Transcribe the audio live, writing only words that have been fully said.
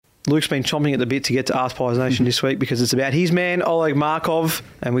Luke's been chomping at the bit to get to Ask Pies Nation this week because it's about his man, Oleg Markov,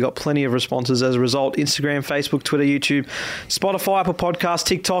 and we got plenty of responses as a result. Instagram, Facebook, Twitter, YouTube, Spotify, Apple Podcasts,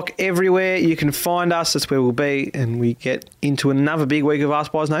 TikTok, everywhere you can find us. That's where we'll be, and we get into another big week of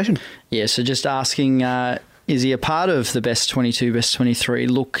Ask Pies Nation. Yeah, so just asking... is he a part of the best 22, best 23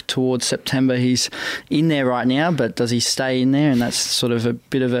 look towards September? He's in there right now, but does he stay in there? And that's sort of a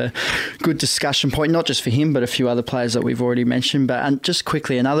bit of a good discussion point, not just for him, but a few other players that we've already mentioned. But just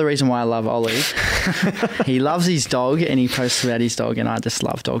quickly, another reason why I love Ollie, he loves his dog and he posts about his dog, and I just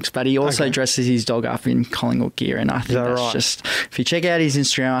love dogs. But he also dresses his dog up in Collingwood gear, and I think that's right? Just, if you check out his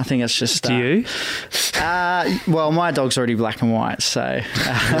Instagram, I think it's just... Do you? Well, my dog's already black and white, so...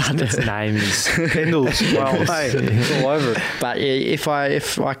 Its name is... Pendles. Well, hey, it's all over it. But if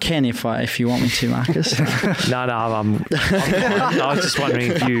you want me to, Marcus. No, I'm fine. I was just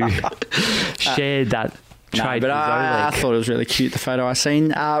wondering if you shared that trait. But I thought it was really cute, the photo I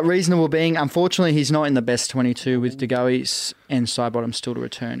seen. Reasonable being, unfortunately, he's not in the best 22 with De Goey's and Sidebottom still to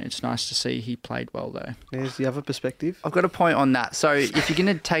return. It's nice to see he played well, though. There's the other perspective. I've got a point on that. So if you're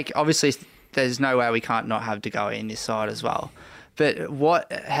going to take... Obviously, there's no way we can't not have De Goey in this side as well.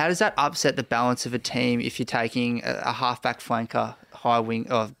 But how does that upset the balance of a team if you're taking a halfback flanker, low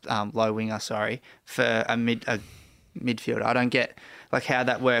winger, for a midfielder? I don't get how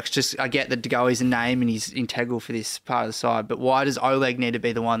that works. Just I get that De Goey's a name and he's integral for this part of the side, but why does Oleg need to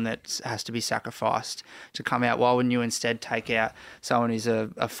be the one that has to be sacrificed to come out? Why wouldn't you instead take out someone who's a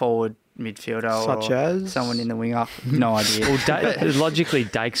forward midfielder such or as someone in the wing up? No idea. Well, logically,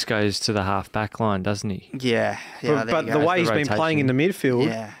 Dakes goes to the half-back line, doesn't he? Yeah. But the way he's been playing in the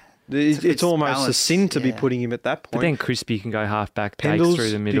midfield, it's almost balanced. A sin to be putting him at that point. But then Crispy can go half-back, Pendles, Dakes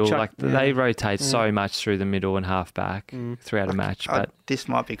through the middle. They rotate so much through the middle and half-back throughout a match. But this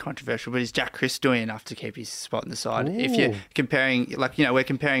might be controversial, but is Jack Chris doing enough to keep his spot in the side? Ooh. If you're comparing, we're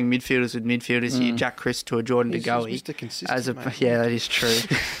comparing midfielders with midfielders here, Jack Chris to a Jordan De Goey. Mr. Consistent, yeah, that is true.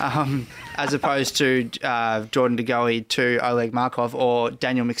 As opposed to Jordan De Goey to Oleg Markov or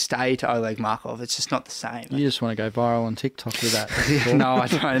Daniel McStay to Oleg Markov. It's just not the same. You just want to go viral on TikTok with that. No, I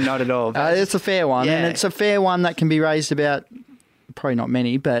don't, not at all. It's a fair one, and it's a fair one that can be raised about, probably not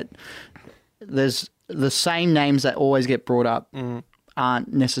many, but there's the same names that always get brought up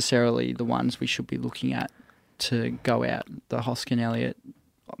aren't necessarily the ones we should be looking at to go out. The Hoskin, Elliott,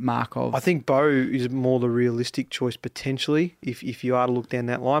 Markov. I think Bo is more the realistic choice potentially if you are to look down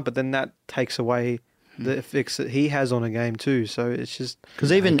that line, but then that takes away the effects that he has on a game too. So it's just...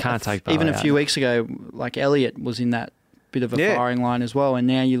 Because even a few weeks ago, Elliott was in that bit of a firing line as well, and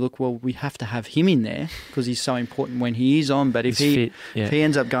now you look, well, we have to have him in there because he's so important when he is on, but if he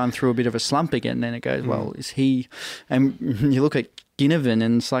ends up going through a bit of a slump again, then it goes, well, is he... And you look at Ginnivan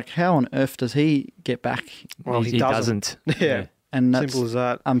and it's how on earth does he get back? Well, he doesn't. Yeah. And that's simple as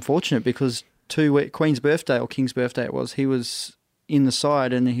that. Unfortunate because Queen's birthday or King's birthday it was, he was in the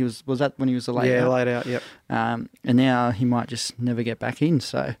side and was that when he was laid out? Yeah, laid out, yep. And now he might just never get back in,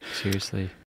 so... Seriously.